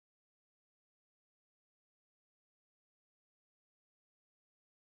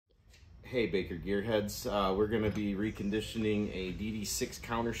Hey Baker Gearheads, we're going to be reconditioning a DD6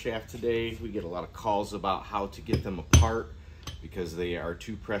 countershaft today. We get a lot of calls about how to get them apart because they are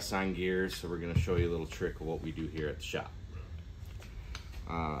two press-on gears, so we're going to show you a little trick of what we do here at the shop.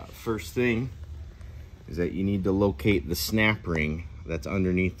 First thing is that you need to locate the snap ring that's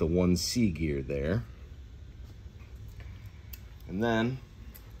underneath the 1C gear there. And then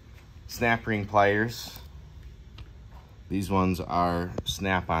snap ring pliers. These ones are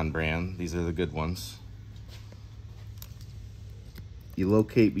Snap-on brand. These are the good ones. You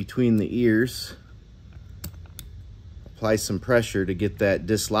locate between the ears, apply some pressure to get that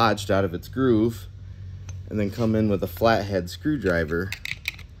dislodged out of its groove, and then come in with a flathead screwdriver,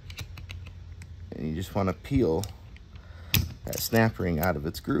 and you just want to peel that snap ring out of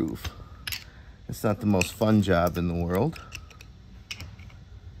its groove. It's not the most fun job in the world.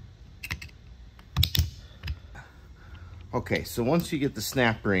 Okay, so once you get the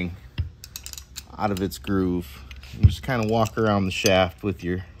snap ring out of its groove, you just kind of walk around the shaft with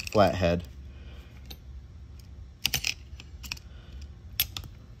your flathead.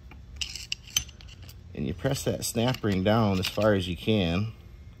 And you press that snap ring down as far as you can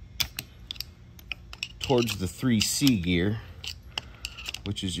towards the 3C gear,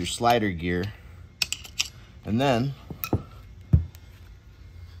 which is your slider gear. And then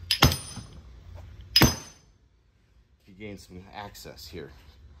gain some access here.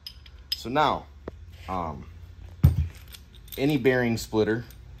 So now any bearing splitter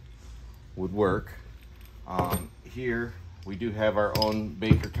would work. Here we do have our own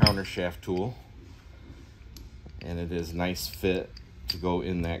Baker Countershaft tool, and it is a nice fit to go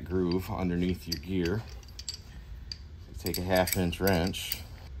in that groove underneath your gear. So take a 1/2-inch wrench,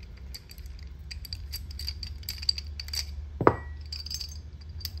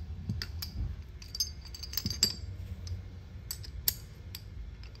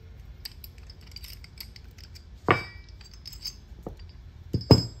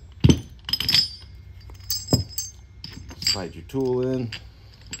 slide your tool in,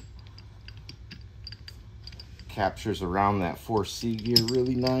 captures around that 4C gear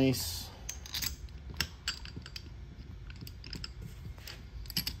really nice.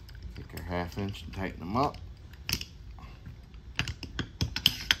 Take our 1/2-inch and tighten them up.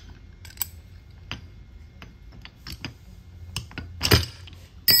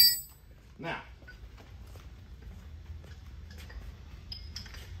 Now,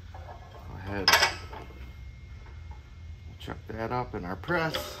 go ahead. Chuck that up in our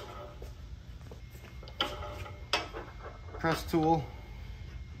press tool.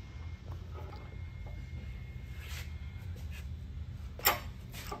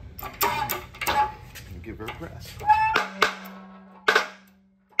 And give her a press.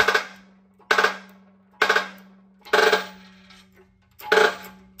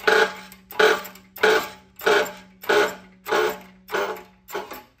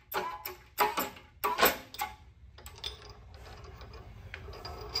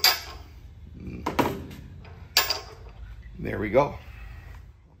 There we go.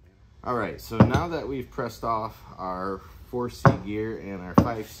 All right, so now that we've pressed off our 4C gear and our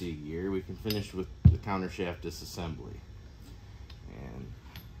 5C gear, we can finish with the countershaft disassembly. And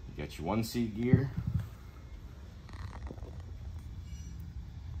you got your 1C gear,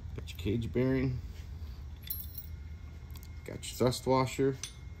 got your cage bearing, got your thrust washer.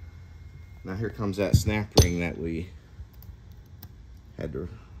 Now here comes that snap ring that we had to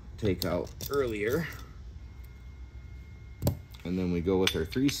take out earlier. And then we go with our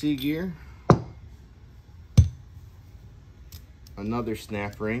 3C gear, another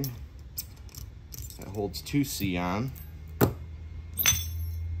snap ring that holds 2C on.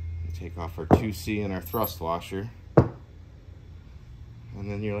 Take off our 2C and our thrust washer, and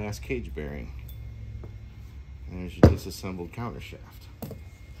then your last cage bearing. And there's your disassembled countershaft.